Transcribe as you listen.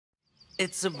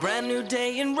It's a brand new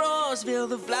day in Roseville,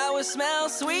 the flowers smell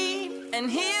sweet. And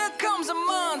here comes a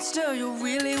monster you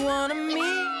really want to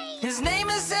meet. His name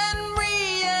is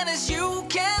Hengry, and as you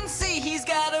can see, he's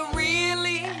got a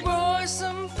really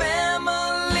roarsome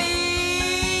family.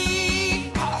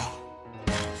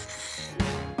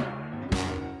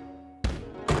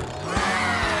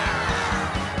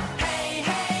 Hey,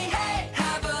 hey, hey,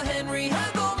 have a Hengry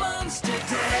Hugglemonster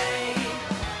day.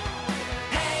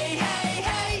 Hey, hey,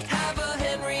 hey, have a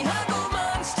Hengry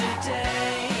Hugglemonster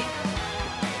day.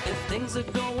 If things are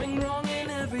going wrong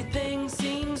and everything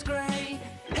seems great,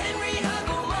 Hengry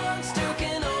Hugglemonster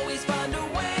can always find a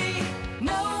way.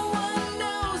 No one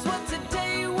knows what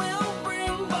today will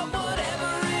bring, but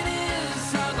whatever it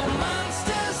is,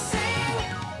 Hugglemonster sing.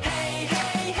 Hey,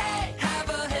 hey, hey, have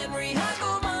a Hengry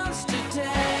Hugglemonster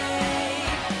day.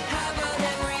 Have a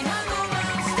Hengry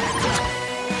Hugglemonster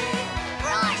day.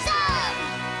 Awesome!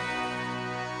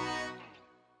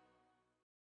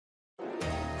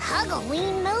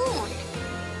 Huggleween Moon.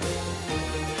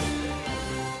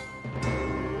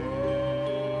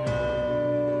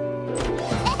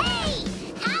 Hey!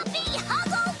 Happy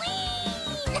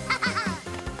Huggleween!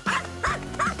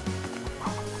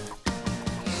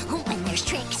 When there's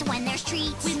tricks, when there's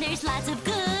treats, When there's lots of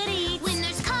goodies, when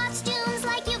there's costumes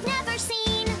like you've never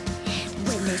seen,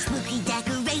 when there's spooky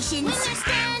decorations, when there's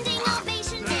standing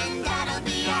ovations, then that'll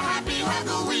be a happy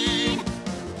Huggleween.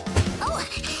 Oh,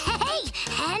 hey!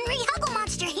 Hengry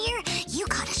Hugglemonster here. You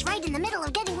caught us right in the middle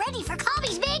of getting ready for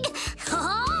Cobby's big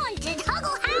haunted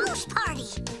Huggle House party.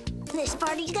 This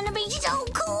party's gonna be so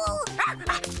cool.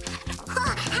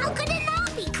 Huh, how could it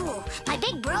not be cool? My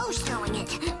big bro's throwing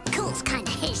it. Cool's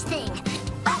kinda his thing.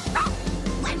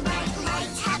 When bright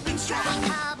lights have been struck, when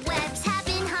cobwebs have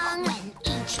been hung, when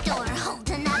each door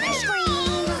holds another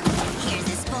scream. here's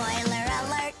a spoiler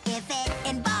alert. If it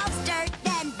involves dirt,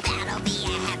 then that'll be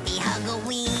a happy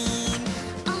Huggleween.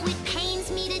 Oh, it pains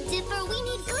me to differ. We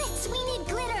need glitz, we need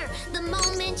glitter. The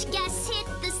moment guests hit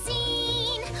the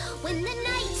scene, when the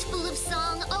night's full of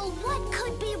song, oh, what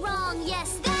could be wrong?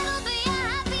 Yes, that'll be a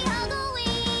happy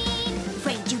Huggleween.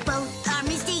 Afraid you both are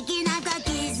mistaken. I've got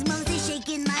gizmos that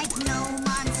shaking like no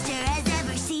monster has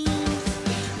ever seen.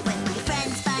 When my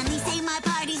friends finally say my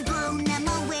party's blown them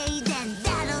away, then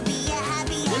that'll be a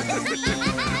happy Huggleween.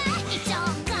 It's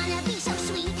all gonna be so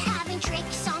sweet, having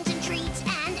tricks, songs, and treats,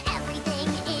 and everything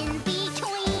in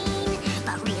between.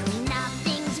 But really,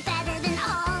 nothing's better than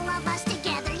all of us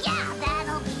together. Yeah,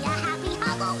 that'll be a happy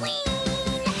Huggleween.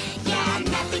 Yeah,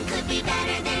 nothing could be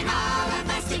better than all of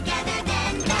us together.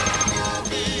 Then that'll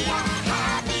be a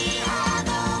happy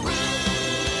Huggleween.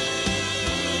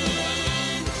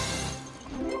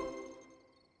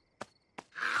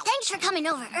 Thanks for coming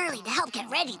over early to help get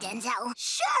ready, Denzel.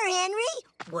 Sure, Henry.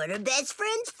 What are best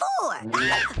friends for?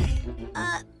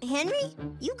 Henry,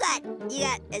 you got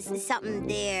something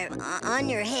there on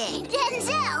your head.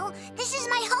 Denzel, this is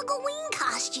my Huggleween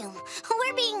costume.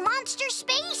 We're being monster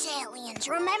space aliens,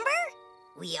 remember?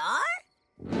 We are?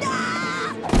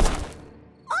 Ah!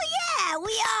 Oh, yeah,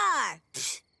 we are.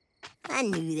 I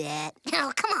knew that.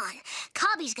 Oh, come on.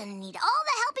 Cobby's gonna need all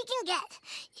the help he can get.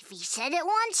 If he said it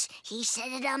once, he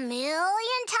said it a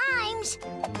million times.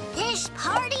 This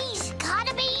party's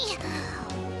gotta be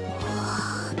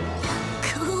the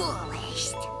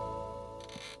coolest.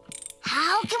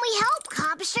 How can we help,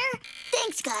 Cobster?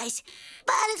 Thanks, guys.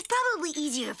 But it's probably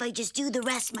easier if I just do the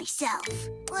rest myself.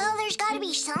 Well, there's gotta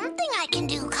be something I can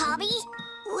do, Cobby.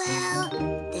 Well,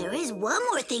 there is one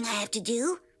more thing I have to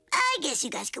do. I guess you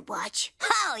guys could watch.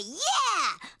 Oh,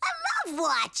 yeah! I love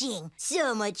watching.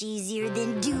 So much easier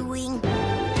than doing.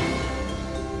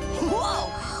 Whoa!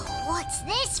 What's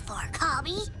this for,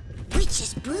 Cobby?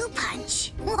 Witch's Brew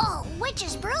Punch. Whoa,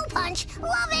 Witch's Brew Punch.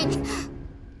 Love it.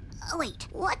 Oh, wait,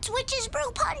 what's Witch's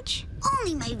Brew Punch?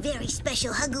 Only my very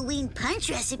special Huggleween punch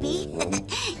recipe.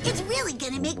 It's really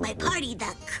gonna make my party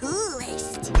the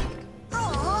coolest.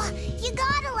 Oh, you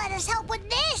gotta let us help with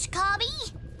this,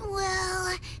 Cobby.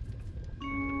 Well...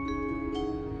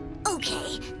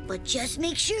 Okay, but just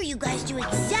make sure you guys do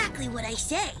exactly what I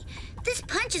say. This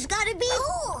punch has gotta be...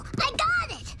 Cool, I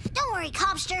got it. Don't worry,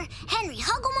 Cobster. Hengry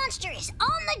Hugglemonster is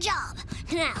on the job.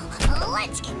 Now,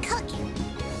 let's get cooking.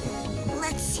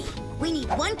 Let's see. We need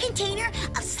 1 container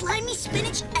of slimy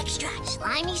spinach extract.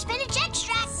 Slimy spinach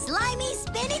extract. Slimy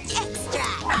spinach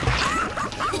extract.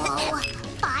 Oh,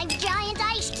 5 giant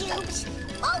ice cubes.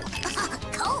 Oh,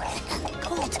 cold.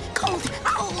 Cold, cold,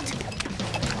 cold.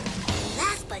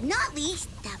 Last but not least,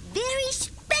 the very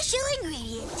special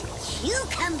ingredient,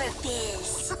 cucumber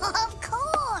fizz. Of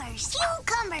course,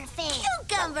 cucumber fizz.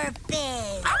 Cucumber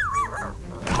fizz.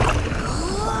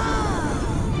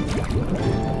 Whoa.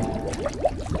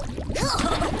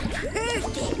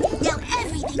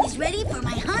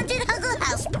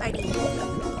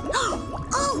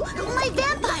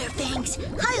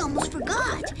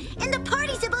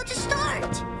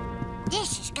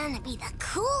 gonna be the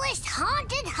coolest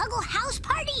haunted Huggle house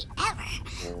party ever.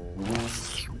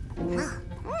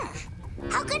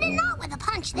 How could it not with a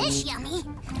punch this yummy?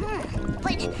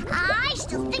 But I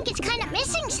still think it's kind of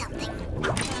missing something.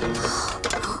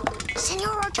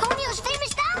 Senor Antonio's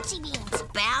famous bouncy beans.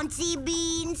 Bouncy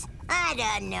beans? I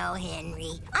don't know,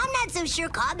 Henry. I'm not so sure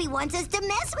Cobby wants us to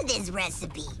mess with his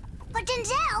recipe. But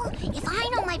Denzel, if I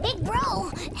know my big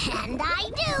bro, and I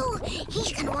do,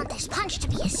 he's gonna want this punch to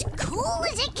be as cool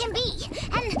as it can be.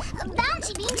 And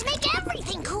bouncy beans make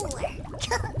everything cooler.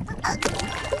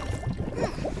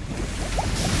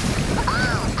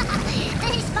 Oh,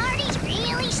 this party's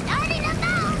really starting to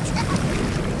bounce.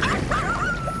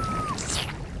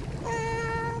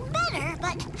 Better,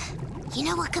 but you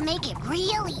know what can make it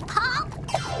really pop?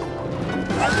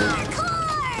 Parkour!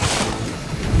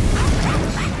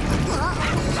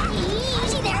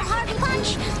 Easy there, Harvey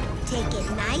Punch. Take it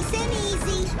nice and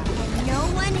easy, and no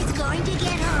one is going to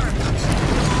get hurt.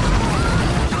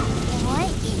 What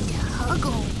in the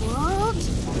Huggle world?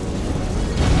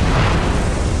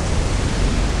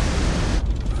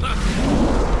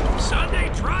 Sunday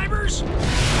drivers?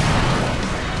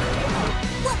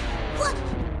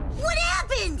 What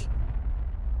happened?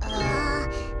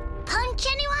 Punch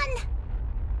anyone?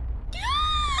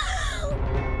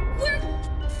 We're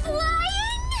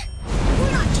flying?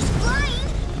 We're not just flying.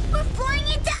 We're flying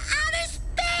into outer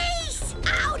space.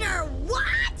 Outer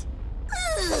what?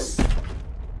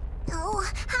 Oh,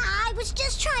 I was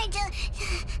just trying to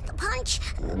punch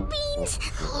beans.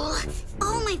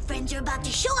 All my friends are about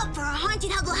to show up for our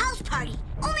haunted Huggle house party.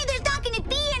 Only there's not going to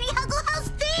be any Huggle house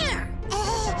there.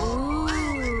 Ooh,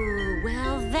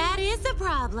 well, that is a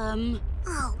problem.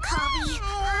 Oh, Cobby,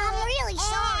 I'm really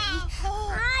sorry.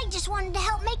 I just wanted to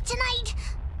help make tonight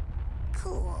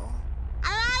cool.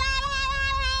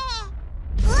 Uh-oh,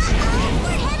 we're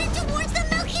headed towards the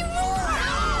Milky Roar.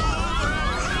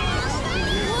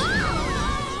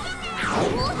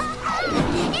 Whoa!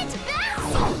 It's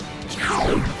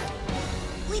bouncy.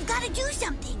 We've got to do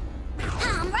something.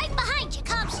 I'm right behind you,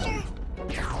 Cobster.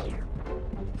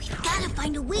 We've got to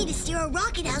find a way to steer our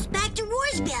rocket house back to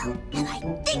Roorsville. And I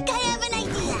think I have an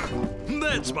idea.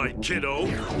 That's my kiddo.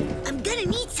 I'm gonna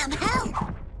need some help.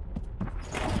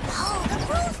 Oh, the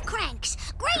roof cranks.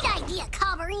 Great idea,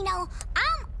 Cobberino.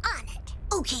 I'm on it.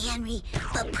 Okay, Henry,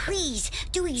 but please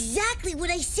do exactly what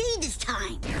I say this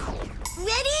time.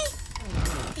 Ready?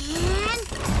 And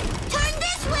turn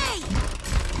this way.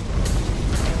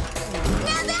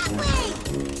 Now that way.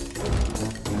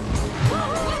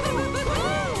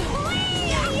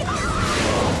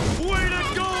 Way to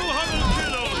go, Huggle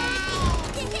kiddo!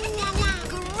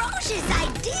 Ferocious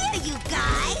idea, you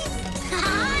guys.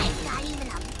 I've got even a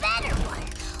better one.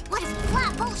 What if we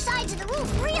flap both sides of the roof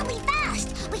really fast?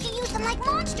 We can use them like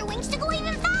monster wings to go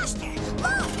even faster.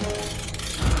 Look!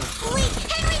 Wait,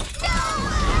 Henry, no!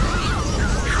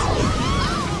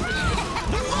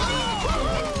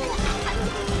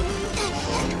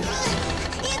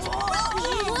 It's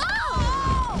broken!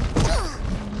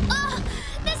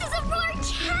 This is a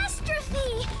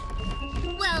roar-catastrophe!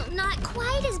 Well, not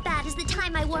quite as bad as the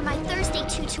time I wore my Thursday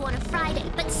tutu on a Friday,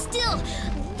 but still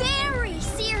very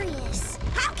serious.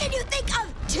 How can you think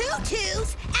of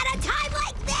tutus at a time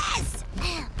like this?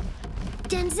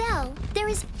 Denzel, there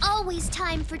is always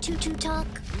time for tutu talk.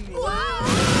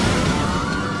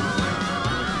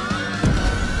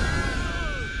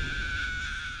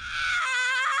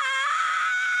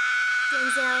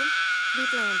 Denzel,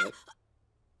 we've landed.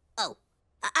 Oh,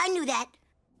 I knew that.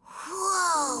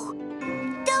 Whoa!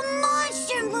 The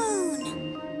monster moon!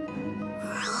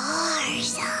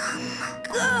 Roarsome.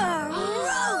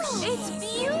 Gross! It's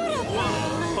beautiful.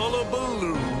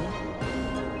 Hullabaloo.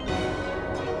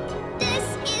 This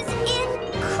is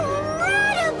incredible!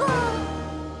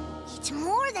 It's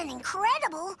more than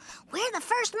incredible. We're the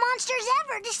first monsters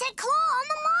ever to set claw on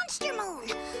the monster moon.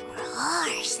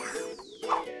 Roarsome.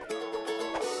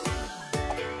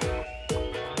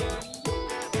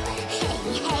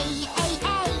 Hey, hey, hey,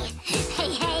 hey.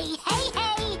 Hey, hey, hey,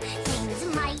 hey. Things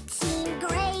might seem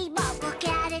gray, but look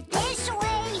at it this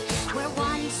way. We're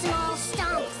one small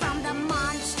stomp from the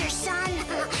monster sun.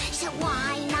 So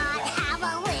why not have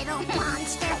a little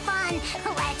monster fun?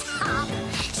 Let's hop,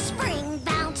 spring,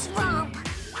 bounce, romp.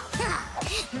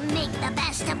 Make the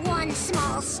best of one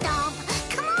small stomp.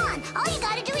 Come on, all you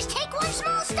gotta do is take one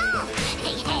small stomp.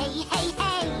 Hey, hey, hey,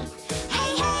 hey.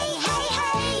 Hey, hey, hey,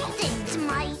 hey. Things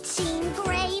might seem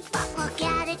great, but look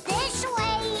at it this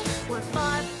way. We're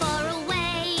far, far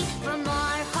away from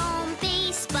our home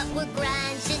base, but we're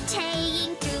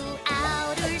gravitating through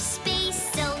outer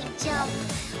space. So jump,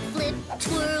 flip,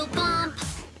 twirl, bump.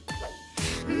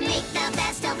 Make the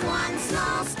best of of one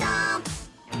small stomp.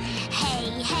 Hey,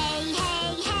 hey,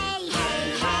 hey, hey,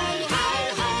 hey, hey,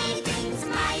 hey, hey. Things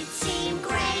might seem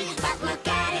great, but look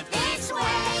at it this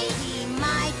way. We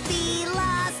might be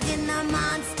lost in the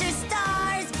monster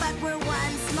stars, but we're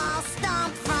one small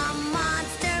stomp from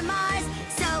Monster Mars.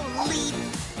 So leap,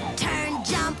 turn,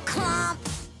 jump, clomp.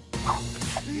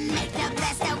 Make the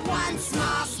best of one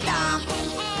small stomp. Hey,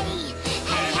 hey,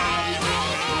 hey, hey,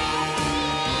 hey, hey.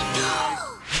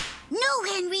 No,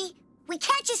 Henry! We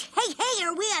can't just hey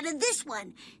our way out of this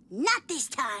one. Not this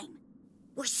time.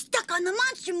 We're stuck on the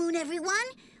Monster Moon, everyone.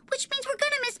 Which means we're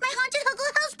gonna miss my haunted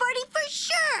Huggle house party for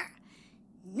sure.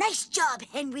 Nice job,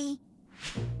 Henry.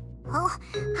 Oh,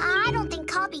 I don't think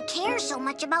Cobby cares so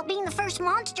much about being the first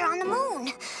monster on the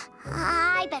moon.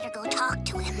 I better go talk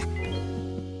to him.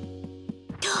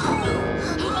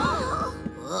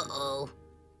 Uh-oh.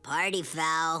 Party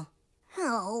foul.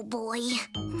 Oh, boy.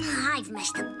 I've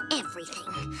messed up everything.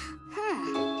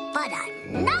 But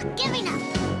I'm not giving up.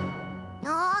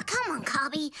 Oh, come on,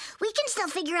 Cobby. We can still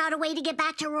figure out a way to get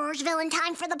back to Roarsville in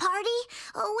time for the party.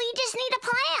 Oh, we just need a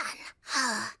plan.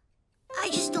 I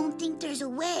just don't think there's a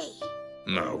way.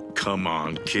 Now, come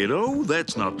on, kiddo.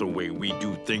 That's not the way we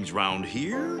do things round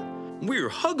here. We're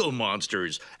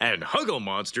Hugglemonsters, and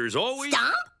Hugglemonsters always...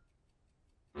 Stomp?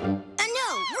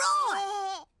 No,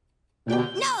 roar!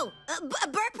 No,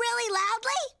 burp really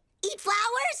loudly? Eat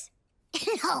flowers?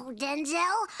 No,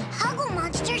 Denzel.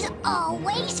 Hugglemonsters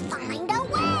always find a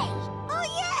way. Oh,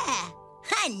 yeah.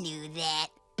 I knew that.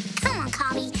 Come on,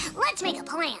 Cobby. Let's make a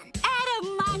plan. Add a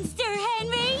monster,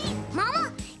 Henry!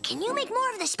 Mama, can you make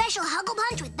more of the special Huggle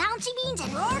Punch with bouncy beans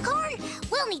and roar corn?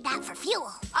 We'll need that for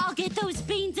fuel. I'll get those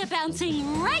beans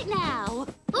a-bouncing right now.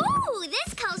 Ooh,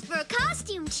 this calls for a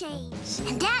costume change.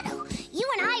 And Dado, you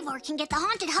and Ivor can get the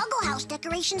haunted Huggle house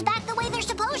decorations back the way they're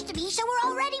supposed to be so we're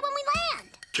all ready when we land.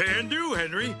 Can do,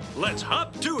 Henry. Let's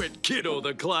hop to it, kiddo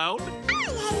the clown.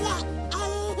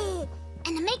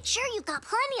 And to make sure you've got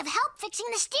plenty of help fixing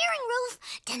the steering roof,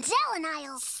 Denzel and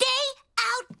I'll Stay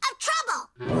out of trouble.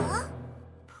 Huh?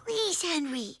 Please,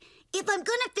 Henry. If I'm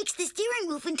gonna fix the steering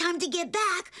roof in time to get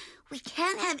back, we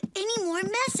can't have any more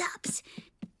mess-ups.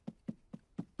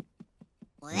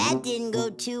 Well, that didn't go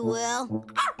too well.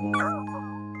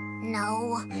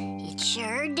 No, it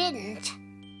sure didn't.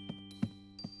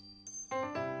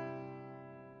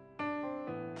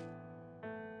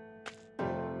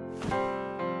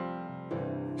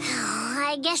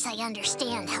 I guess I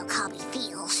understand how Cobby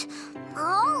feels.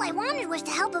 All I wanted was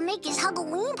to help him make his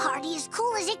Huggleween party as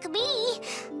cool as it could be.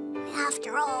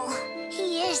 After all,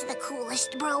 he is the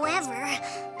coolest bro ever.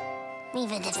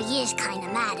 Even if he is kind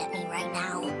of mad at me right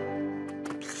now.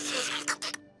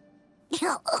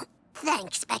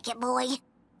 Thanks, Beckett boy.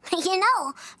 You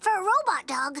know, for a robot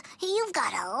dog, you've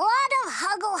got a lot of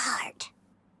Huggle heart.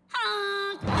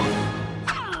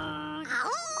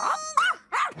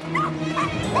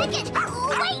 Beckett! Wait!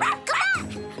 Come back!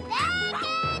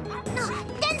 Beckett!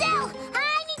 Denzel! I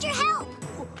need your help!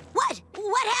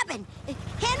 What happened?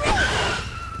 Henry?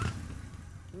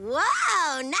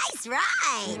 Whoa, nice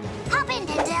ride. Hop in,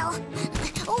 Denzel.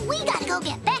 We gotta go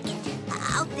get Beckett.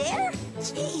 Out there?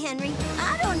 Gee, Henry,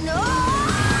 I don't know.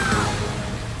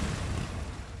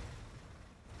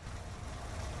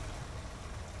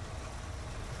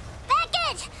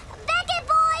 Beckett! Beckett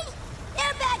boy!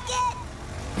 There, Beckett!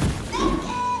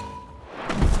 Beckett!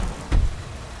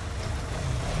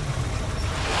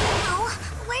 Oh,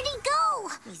 where'd he go?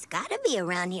 He's gotta be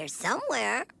around here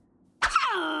somewhere.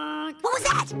 What was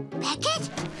that? Beckett?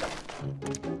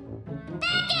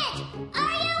 Beckett!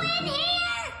 Are you in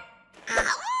here?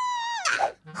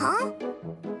 Huh?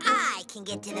 I can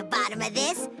get to the bottom of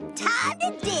this. Time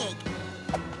to dig.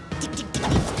 Dig, dig, dig,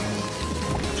 dig.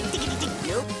 Dig, dig, dig, dig.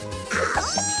 Nope.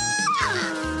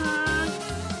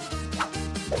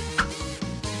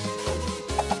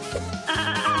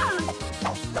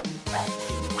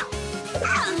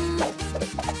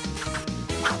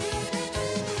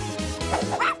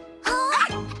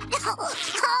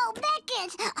 Oh,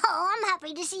 Beckett! Oh, I'm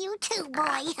happy to see you too,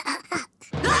 boy.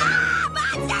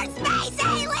 Monster Space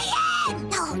Alien!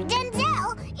 Oh, Denzel,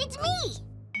 it's me.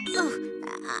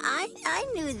 I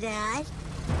knew that.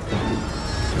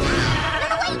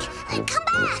 No, wait! Come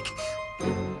back!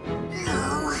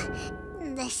 Oh,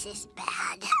 this is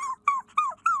bad.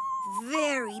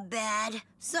 Very bad.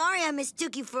 Sorry I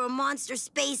mistook you for a monster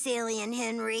space alien,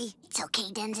 Henry. It's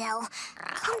okay, Denzel.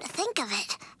 Come to think of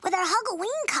it, with our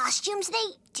Huggleween costumes,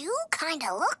 they do kind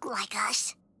of look like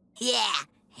us. Yeah,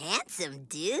 handsome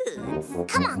dudes.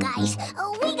 Come on, guys.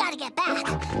 Oh, we gotta get back.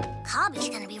 Cobby's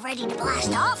gonna be ready to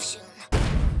blast off soon.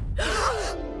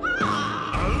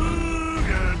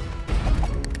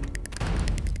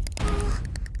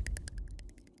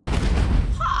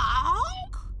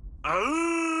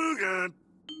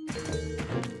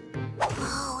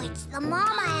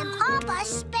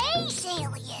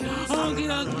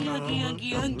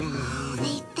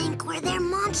 They think we're their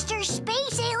monster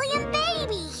space alien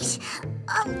babies.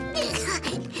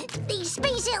 These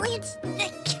space aliens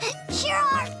sure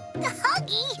are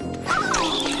huggy.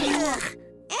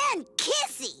 And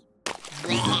kissy.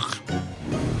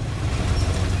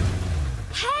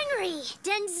 Henry,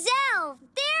 Denzel,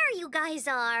 there you guys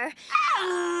are. Come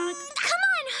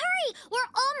on, hurry. We're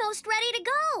almost ready to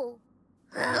go.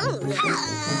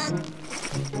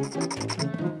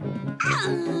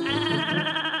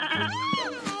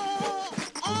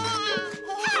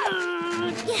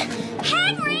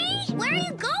 Henry, where are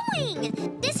you going?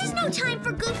 This is no time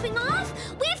for goofing off.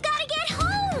 We've got to get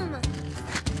home.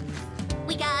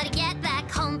 We got to get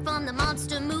back home from the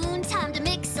monster moon. Time to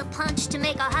mix a punch to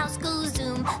make our house go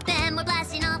zoom. Then we're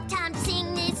blasting off. Time to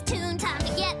sing this tune. Time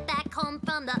to get back home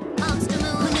from the monster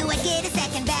moon. Who knew I'd get a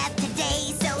second bath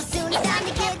today so soon? It's time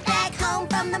to get back home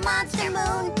from the monster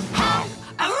moon. Home,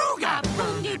 arooga,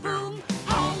 boom, boom.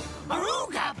 Home,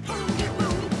 arooga, boom,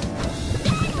 boom.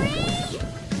 Henry!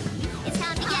 It's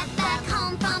time to get back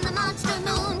home from the monster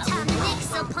moon. Time to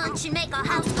mix a punch and make our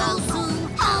house go zoom.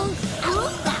 Honk,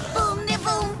 arooga, boom, de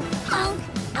boom. Honk,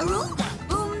 arooga,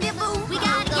 boom, de boom. We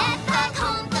gotta get back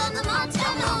home from the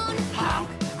monster moon. Honk,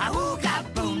 arooga,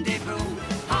 boom, de boom.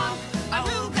 Honk,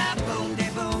 arooga, boom, de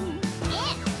boom.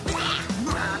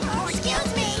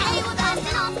 Excuse me. Hey, we're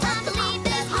blasting off. Time to leave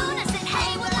this moon. I said,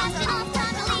 hey, we're blasting off.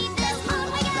 Time to leave this moon.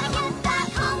 We gotta get back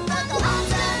home from the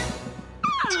monster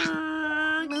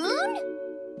moon.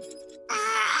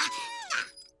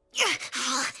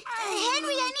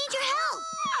 Henry, I need your help.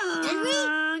 Henry?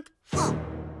 Oh,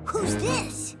 who's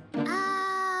this?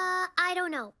 I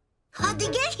don't know. How'd they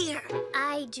get here?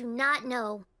 I do not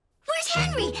know. Where's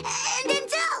Henry and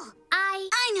Denzel? I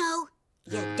know.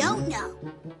 You don't know.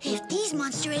 If these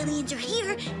monster aliens are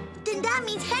here, then that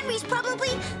means Henry's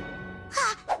probably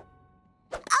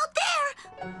out there,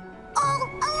 all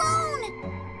alone.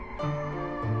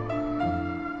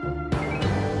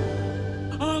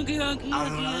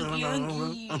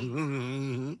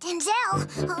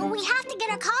 Denzel, we have to get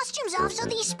our costumes off so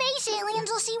these space aliens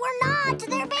will see we're not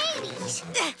their babies.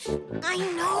 I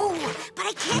know, but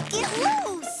I can't get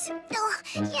loose.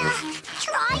 Yeah,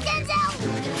 try, Denzel.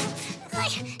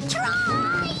 Try.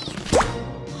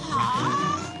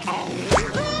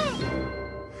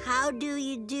 How do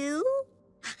you do?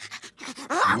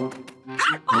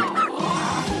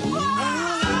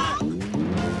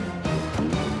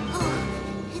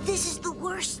 This is the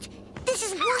worst. This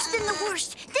is worse than the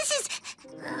worst. This is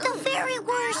the very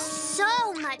worst.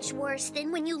 So much worse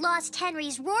than when you lost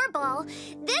Henry's roar ball.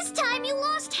 This time you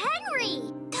lost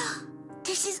Henry.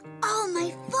 This is all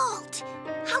my fault.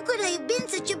 How could I have been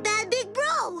such a bad big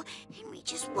bro? Henry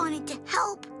just wanted to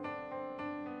help.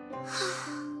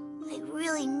 I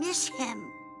really miss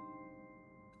him.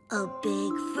 A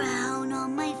big frown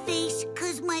on my face,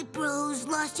 'cause my bro's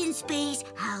lost in space.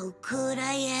 How could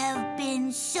I have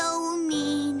been so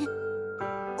mean?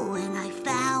 When I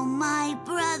found my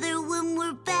brother, when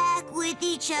we're back with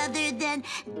each other, then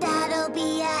that'll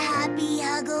be a happy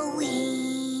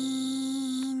Huggleween.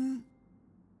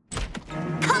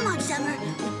 Come on, Summer.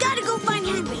 We gotta go find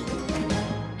Henry.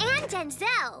 And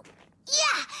Denzel.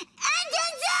 Yeah, and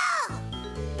Denzel!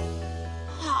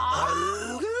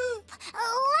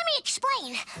 Let me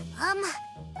explain.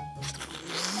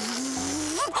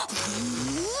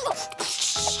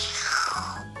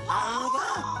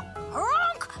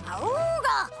 Honk,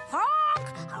 arooga, honk,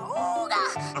 arooga.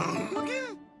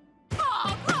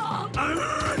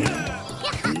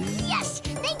 Yes,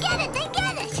 they get it, they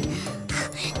get it.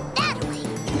 That way.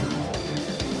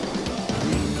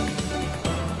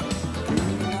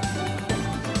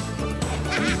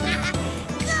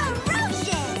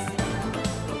 Ferocious!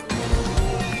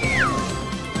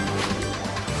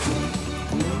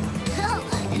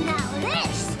 Now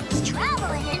this is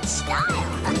traveling in style.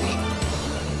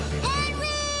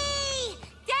 Henry!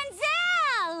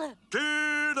 Denzel!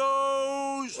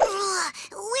 Kiddos!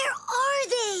 Where are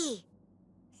they?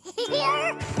 Here,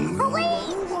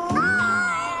 wait.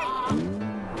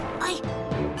 I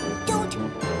don't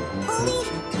believe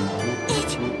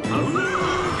it.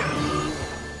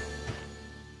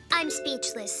 I'm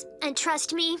speechless, and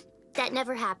trust me, that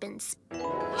never happens.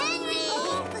 Henry!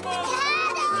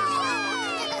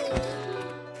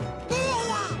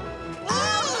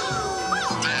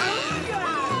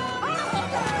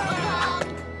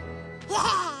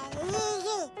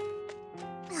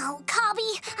 Oh,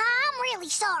 Cobby, I'm really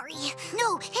sorry.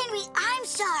 No, Henry, I'm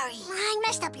sorry. I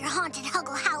messed up your haunted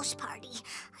Huggle house party.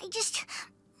 I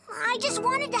just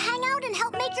wanted to hang out and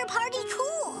help make your party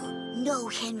cool. no,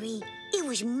 Henry. It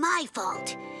was my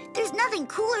fault. There's nothing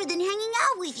cooler than hanging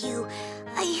out with you.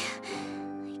 I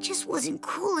just wasn't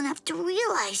cool enough to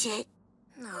realize it.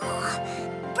 Oh,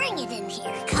 bring it in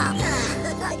here, Cobby.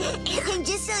 And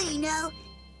just so you know,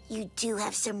 you do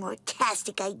have some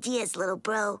mortastic ideas, little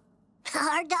bro.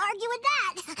 Hard to argue with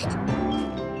that.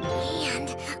 And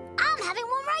I'm having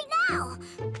one right now.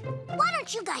 Why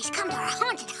don't you guys come to our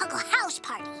haunted Huggle house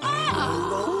party?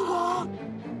 Oh.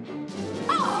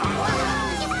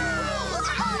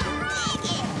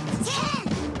 10,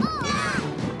 9,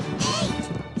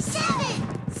 8,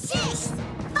 7, 6,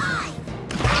 5,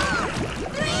 4,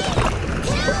 3,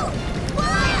 2, 1.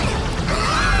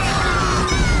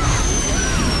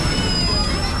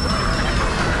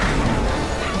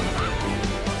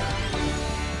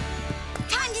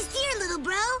 Time to steer, little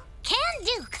bro. Can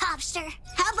do, Cobster.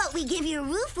 How about we give your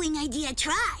roof wing idea a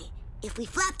try? If we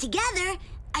flap together,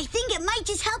 I think it might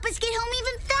just help us get home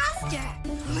even faster.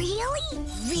 Really?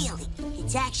 Really,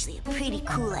 it's actually a pretty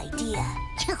cool idea.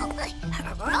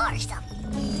 Or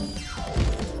something.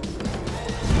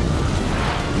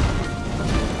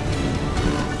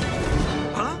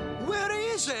 Huh? Where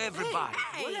is everybody?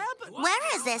 What happened?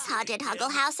 Where is this haunted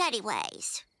Huggle house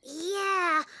anyways?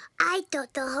 Yeah, I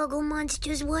thought the Huggle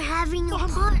monsters were having a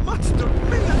party. Monster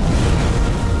man!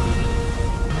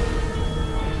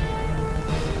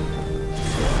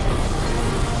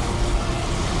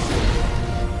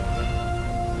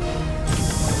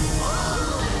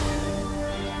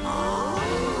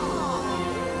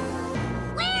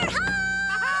 We're home!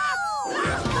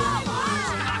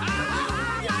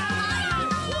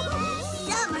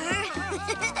 Summer?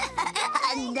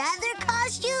 Another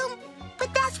costume? But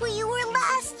that's where you were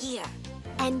last year.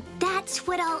 And that's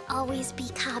what I'll always be,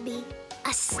 Cobby.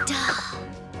 A star.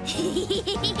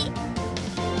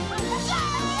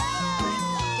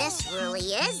 This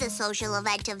really is the social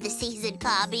event of the season,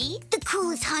 Cobby. The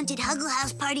coolest haunted Huggle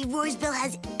house party Roarsville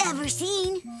has ever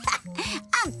seen.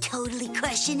 I'm totally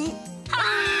crushing it.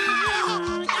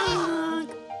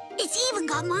 It's even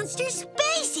got monster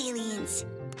space aliens.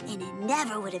 And it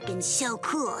never would have been so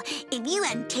cool if you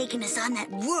hadn't taken us on that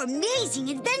amazing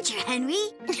adventure,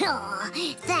 Henry. Aw,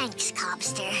 thanks,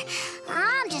 Cobster.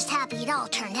 I'm just happy it all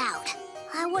turned out.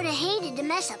 I would have hated to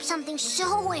mess up something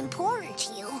so important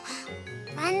to you.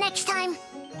 And next time,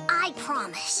 I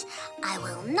promise, I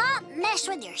will not mess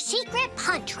with your secret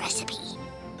punch recipe.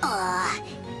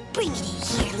 Bring it in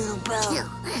here, little bro.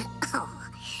 Oh,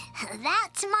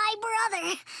 that's my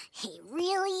brother. He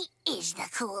really is the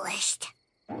coolest.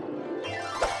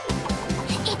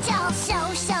 It's all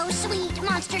so sweet.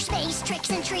 Monster space, tricks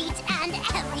and treats, and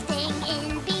everything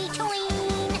in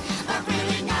between. But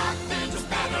really nothing's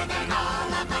better than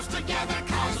all of us together,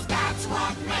 'cause that's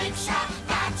what makes a